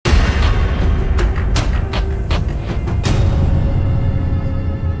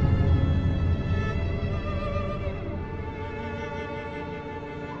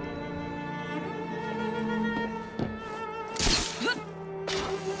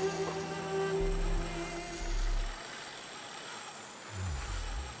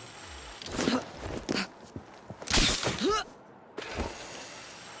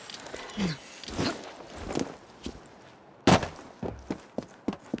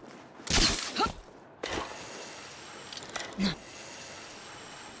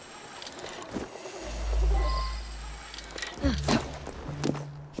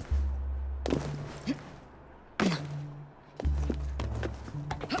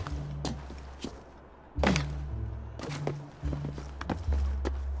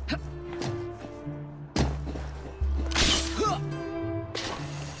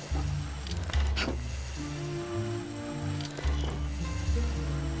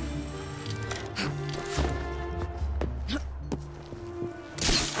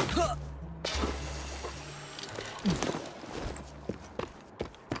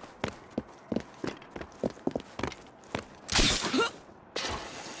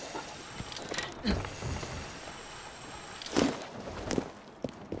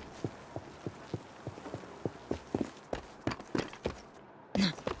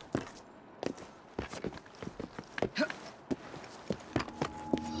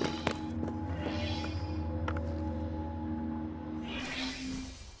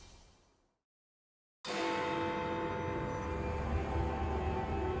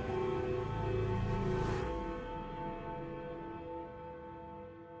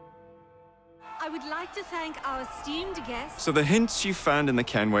would like to thank our esteemed guests. So the hints you found in the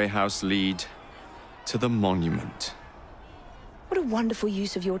Kenway house lead to the monument. What a wonderful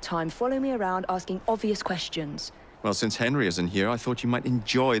use of your time, following me around asking obvious questions. Well, since Henry isn't here, I thought you might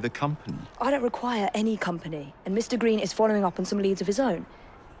enjoy the company. I don't require any company, and Mr. Green is following up on some leads of his own.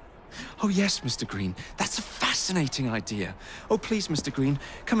 Oh yes, Mr. Green. That's a fascinating idea. Oh, please, Mr. Green,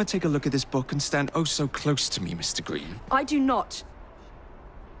 come and take a look at this book and stand oh so close to me, Mr. Green. I do not.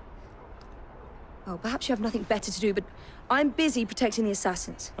 Oh, perhaps you have nothing better to do, but I'm busy protecting the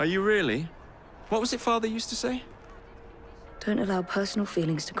assassins. Are you really? What was it Father used to say? Don't allow personal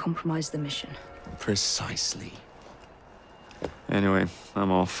feelings to compromise the mission. Precisely. Anyway,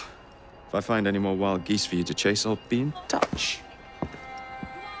 I'm off. If I find any more wild geese for you to chase, I'll be in touch.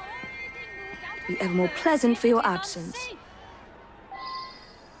 Be ever more pleasant for your absence.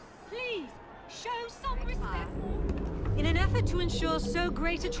 Please, show some respect. In an effort to ensure so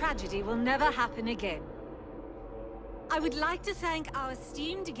great a tragedy will never happen again, I would like to thank our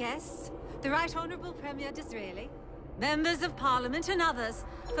esteemed guests, the Right Honourable Premier Disraeli, members of Parliament and others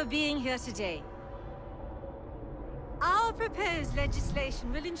for being here today. Our proposed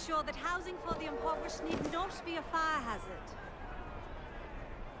legislation will ensure that housing for the impoverished need not be a fire hazard.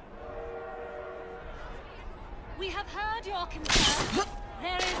 We have heard your concerns.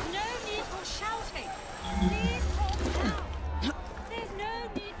 There is no need for shouting. Please calm down. There's no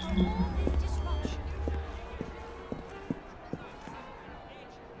need for all this disruption.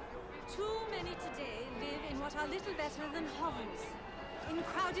 Too many today live in what are little better than hovels, in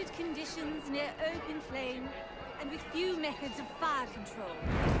crowded conditions near open flame, and with few methods of fire control.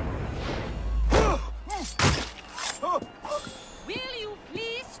 Will you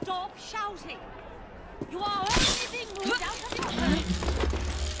please stop shouting? You are only being moved out of your home.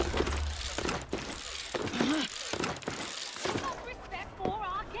 Some respect for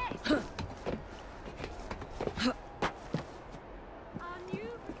our guests. Our new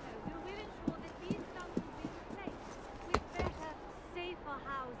proposal will ensure that these slums will be replaced with better, safer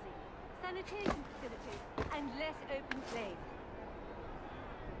housing, sanitation facilities, and less open flame.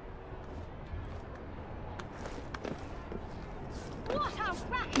 What a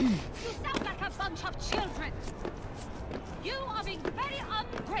racket! You sound like a bunch of children! You are being very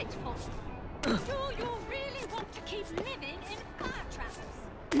ungrateful. Do you really want to keep living in fire traps?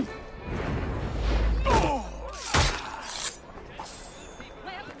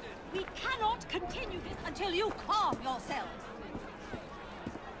 Well, we cannot continue this until you calm yourselves.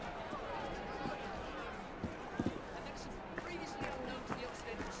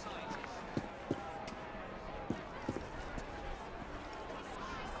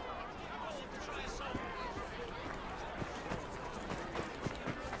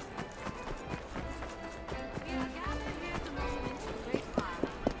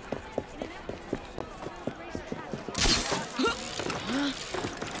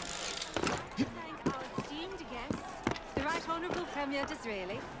 Premier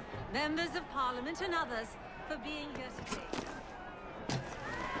Disraeli, members of Parliament and others for being here today.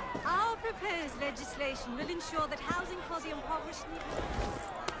 Our proposed legislation will ensure that housing for the impoverished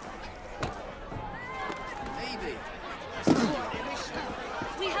Evie!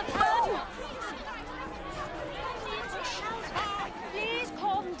 We have heard you. No need to shout. Please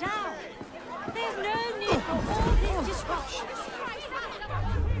calm down. There's no need for all this disruption.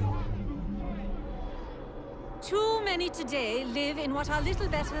 Too many today live in what are little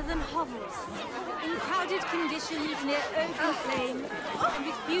better than hovels, in crowded conditions near open flame, and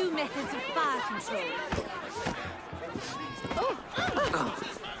with few methods of fire control.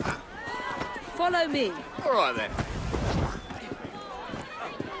 Follow me. All right then.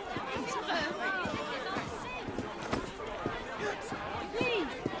 Please,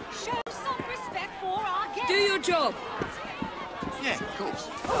 show some respect for our guests. Do your job. Yeah, of course.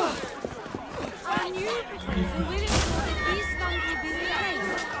 Our new proposal will ensure that these slums will be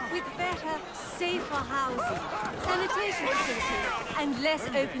replaced with better, safer housing, sanitation facilities, and less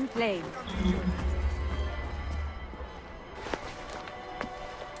open flame.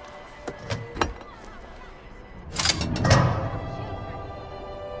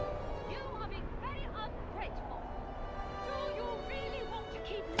 You are being very ungrateful. Do you really want to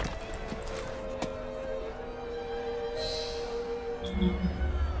keep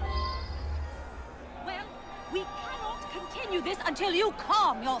Well, we cannot continue this until you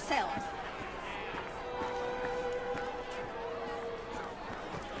calm yourselves.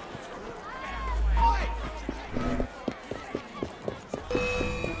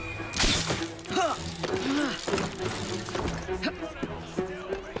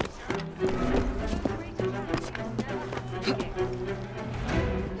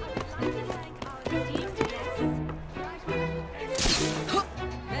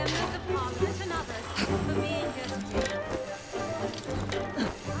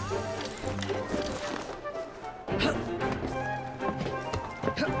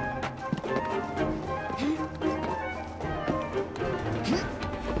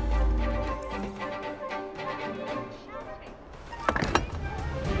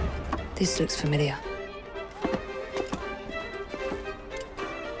 This looks familiar.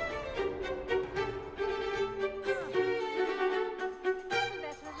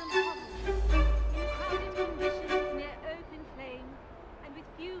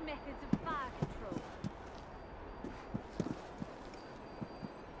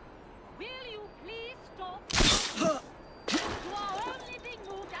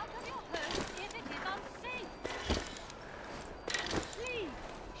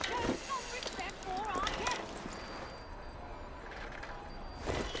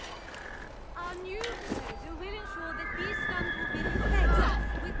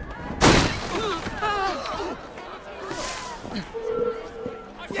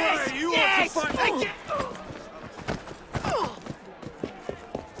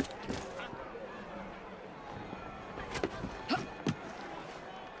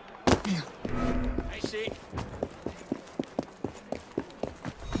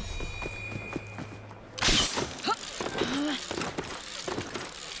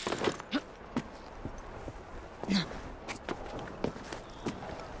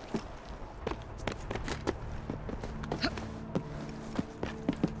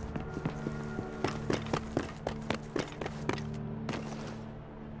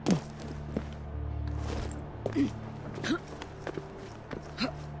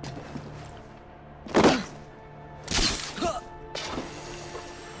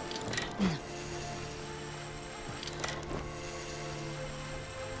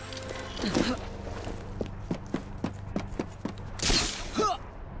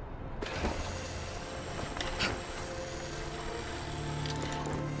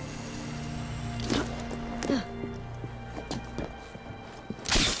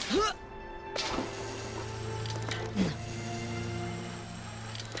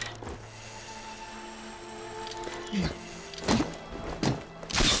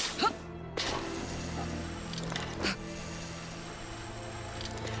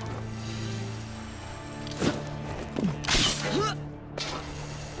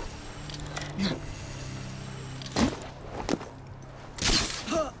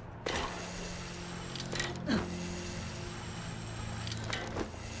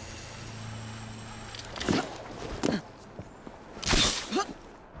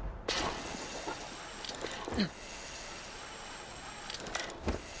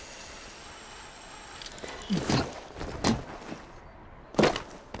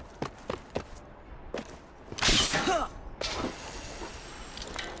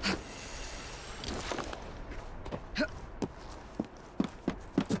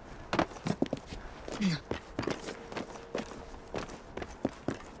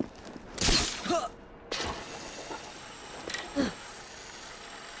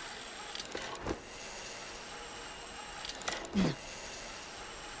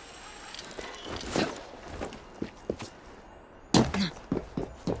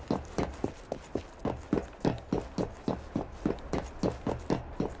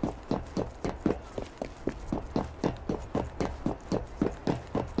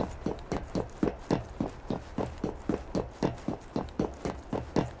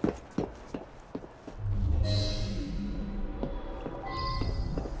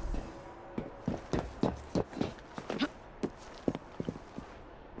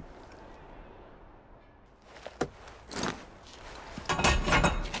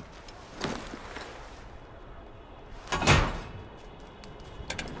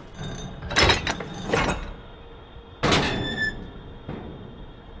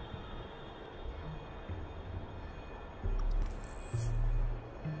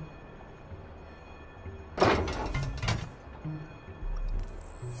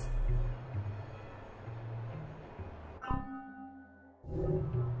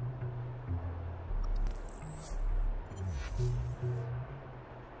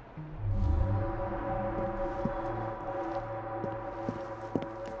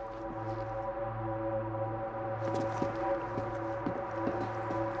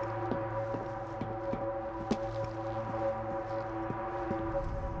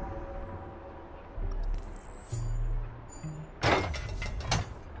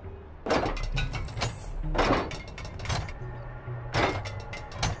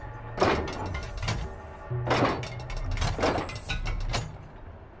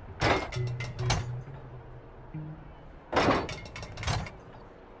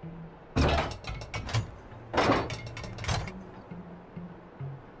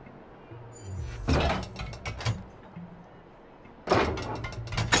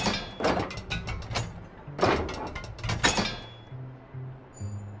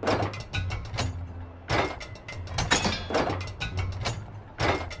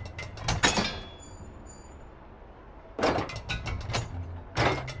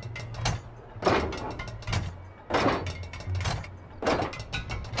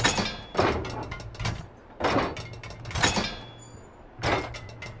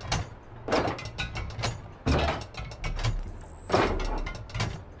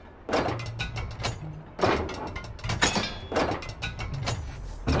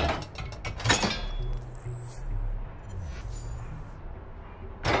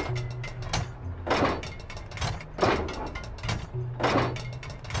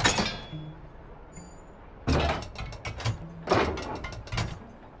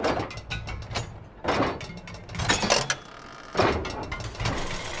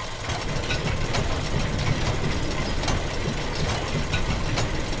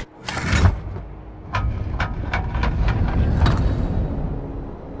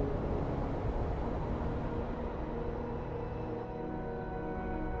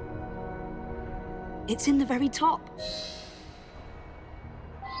 It's in the very top.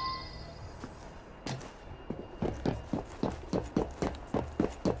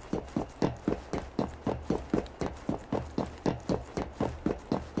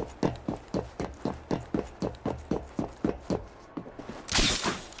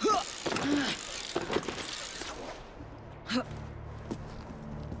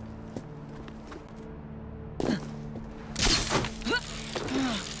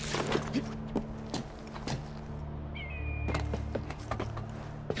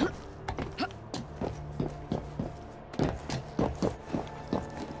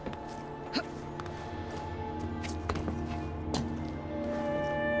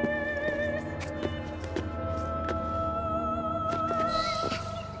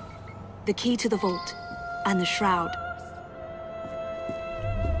 The key to the vault, and the shroud.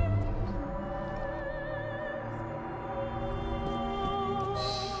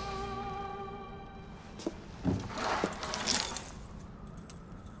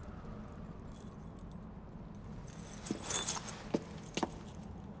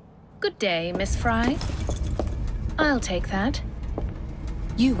 Good day, Miss Fry. I'll take that.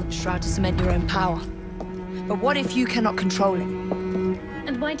 You want the shroud to cement your own power. But what if you cannot control it?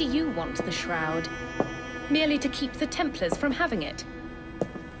 And why do you want the shroud? Merely to keep the Templars from having it?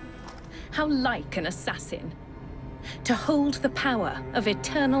 How like an assassin. To hold the power of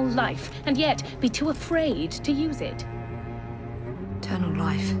eternal life, and yet be too afraid to use it. Eternal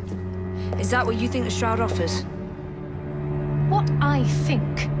life. Is that what you think the shroud offers? What I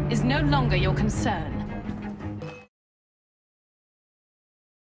think is no longer your concern.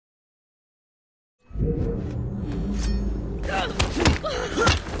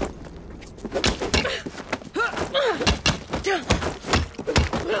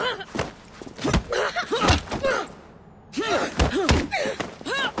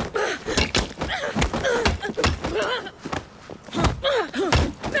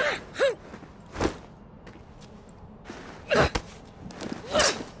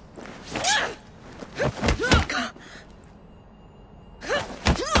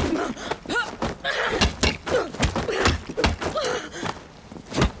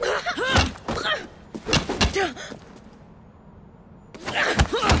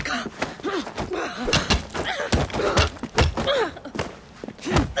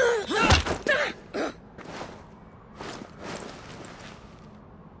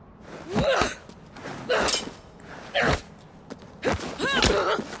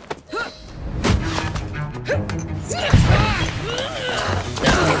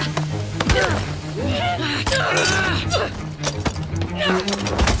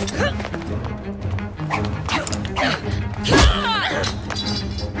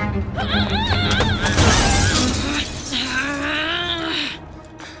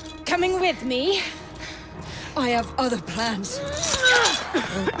 Coming with me? I have other plans.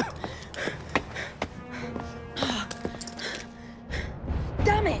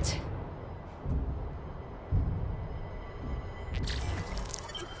 Damn it!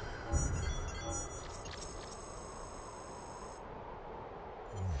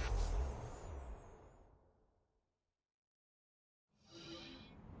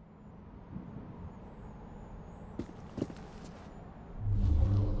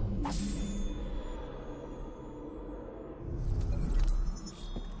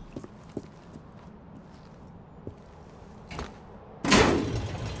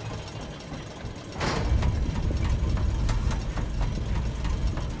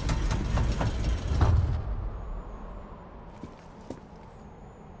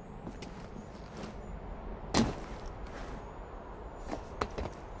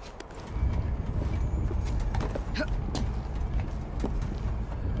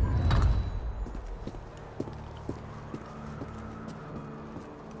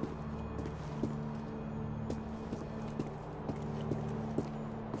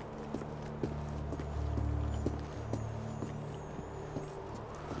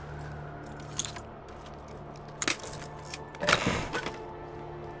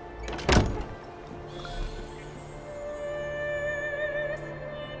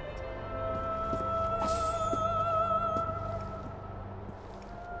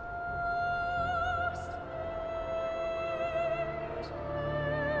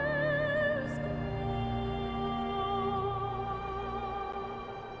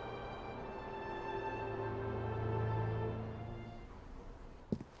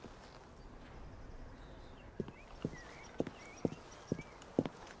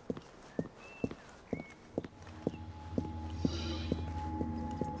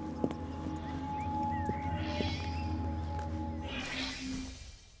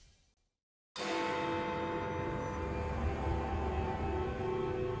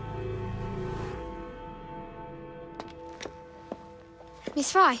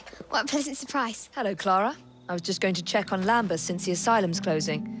 Miss Fry, what a pleasant surprise. Hello, Clara. I was just going to check on Lambeth since the asylum's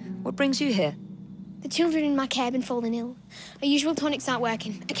closing. What brings you here? The children in my care have been falling ill. Our usual tonics aren't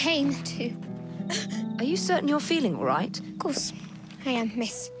working. I came to... Are you certain you're feeling all right? Of course, I am,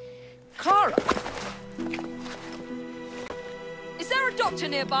 miss. Clara! Is there a doctor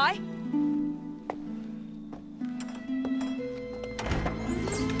nearby?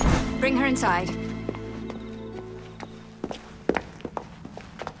 Bring her inside.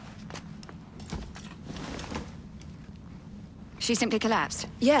 She simply collapsed.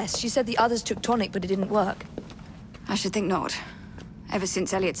 Yes, she said the others took tonic, but it didn't work. I should think not. Ever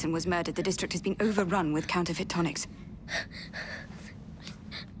since Elliotson was murdered, the district has been overrun with counterfeit tonics.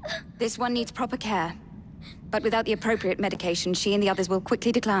 This one needs proper care. But without the appropriate medication, she and the others will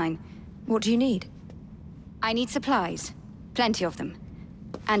quickly decline. What do you need? I need supplies. Plenty of them.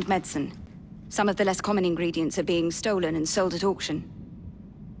 And medicine. Some of the less common ingredients are being stolen and sold at auction.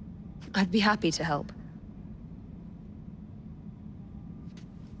 I'd be happy to help.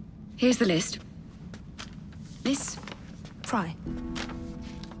 Here's the list. Miss Fry.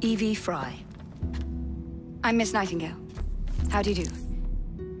 Evie Fry. I'm Miss Nightingale. How do you do?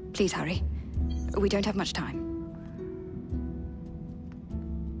 Please hurry. We don't have much time.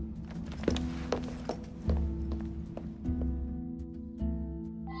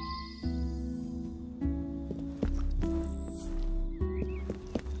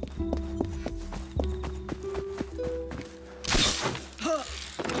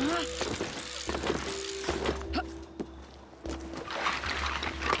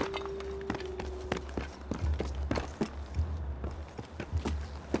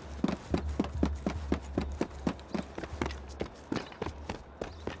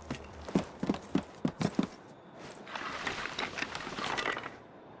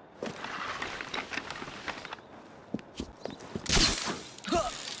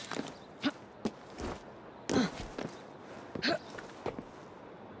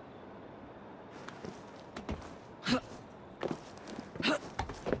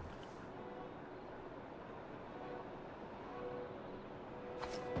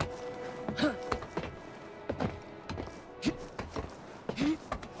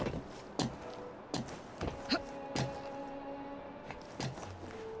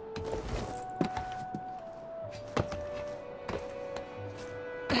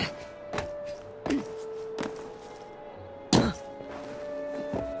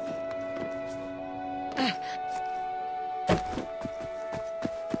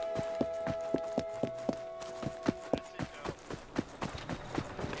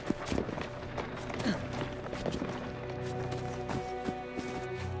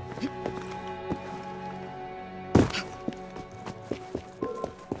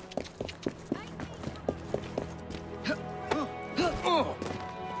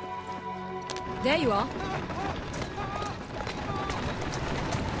 There you are.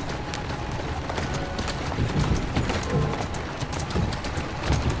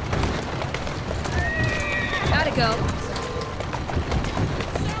 Atta girl.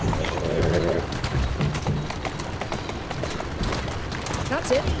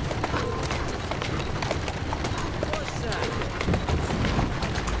 That's it.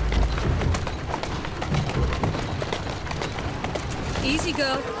 Easy,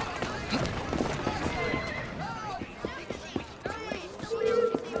 girl.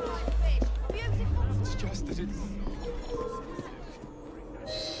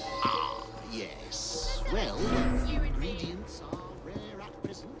 Yes. Well, new ingredients are rare at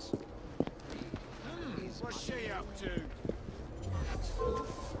present. What's she up to?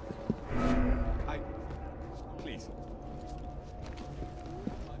 Please.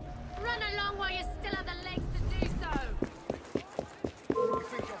 Run along while you still have the legs to do so. You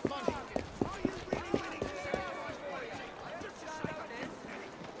think you're funny?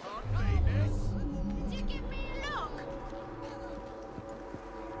 Did you give me a look?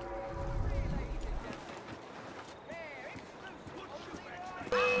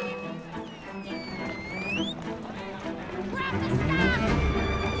 Grab the staff!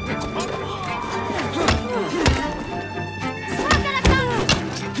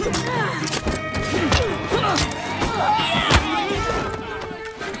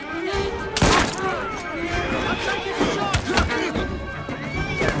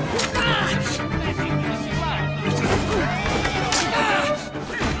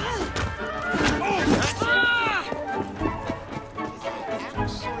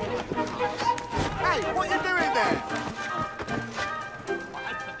 Hey, what are you doing there?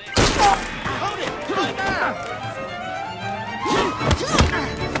 Hold it! Right now!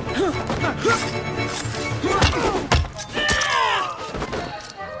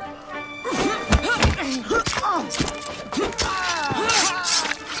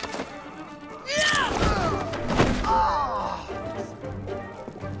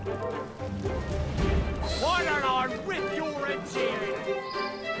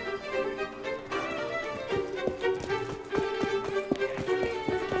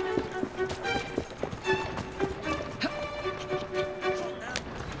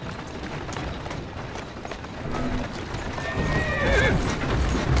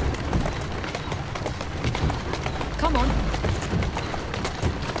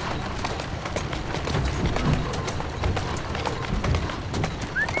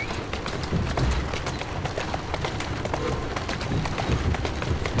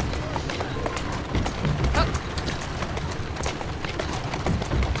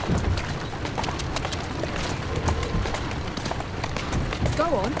 Go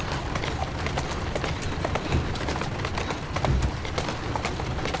on.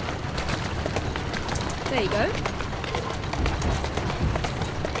 There you go.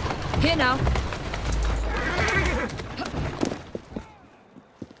 Here now.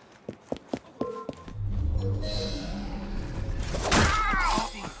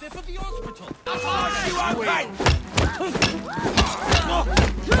 They're for the hospital.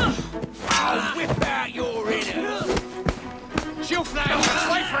 I'll whip out your inner. She'll fly.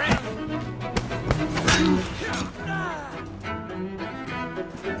 Wait for it.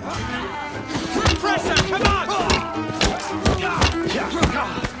 Pressure, come on!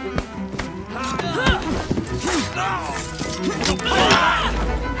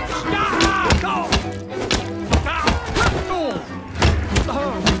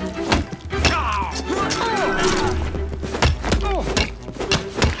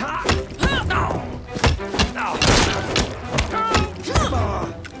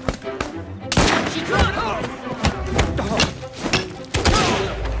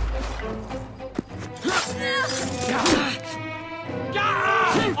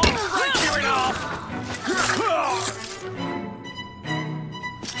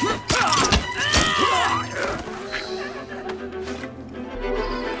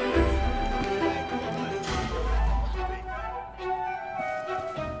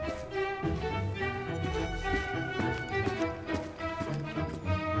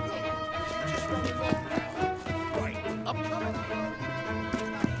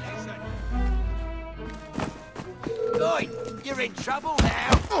 Oi, you're in trouble now.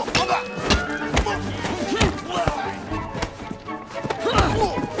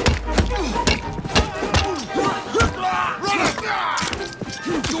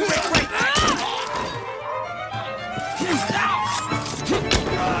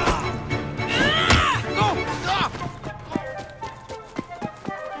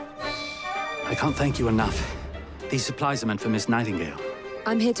 I can't thank you enough. These supplies are meant for Miss Nightingale.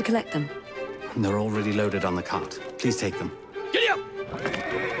 I'm here to collect them. And they're already loaded on the cart. Please take them. Giddy up!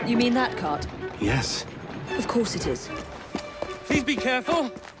 You mean that cart? Yes. Of course it is. Please be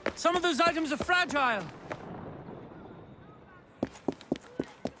careful. Some of those items are fragile.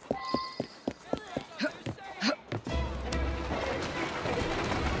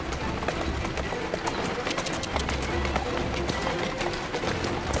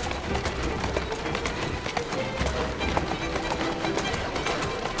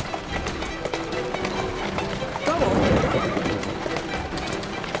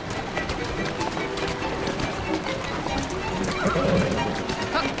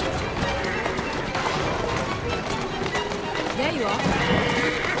 There you are.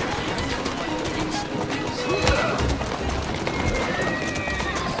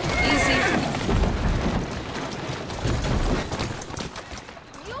 Easy.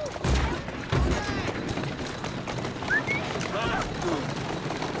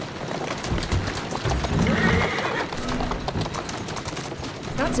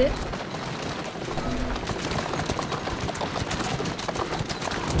 That's it.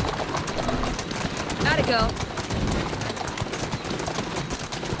 Atta girl.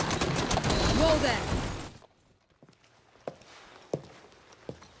 Roll there.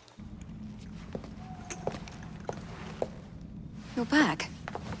 You're back.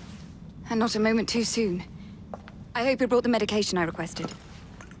 And not a moment too soon. I hope you brought the medication I requested.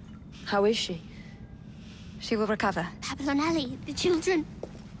 How is she? She will recover. Babylon Alley, the children.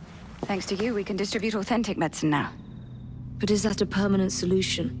 Thanks to you, we can distribute authentic medicine now. But is that a permanent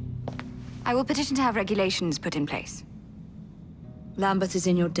solution? I will petition to have regulations put in place. Lambeth is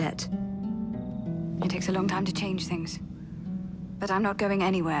in your debt. It takes a long time to change things. But I'm not going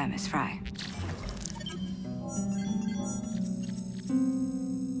anywhere, Miss Fry.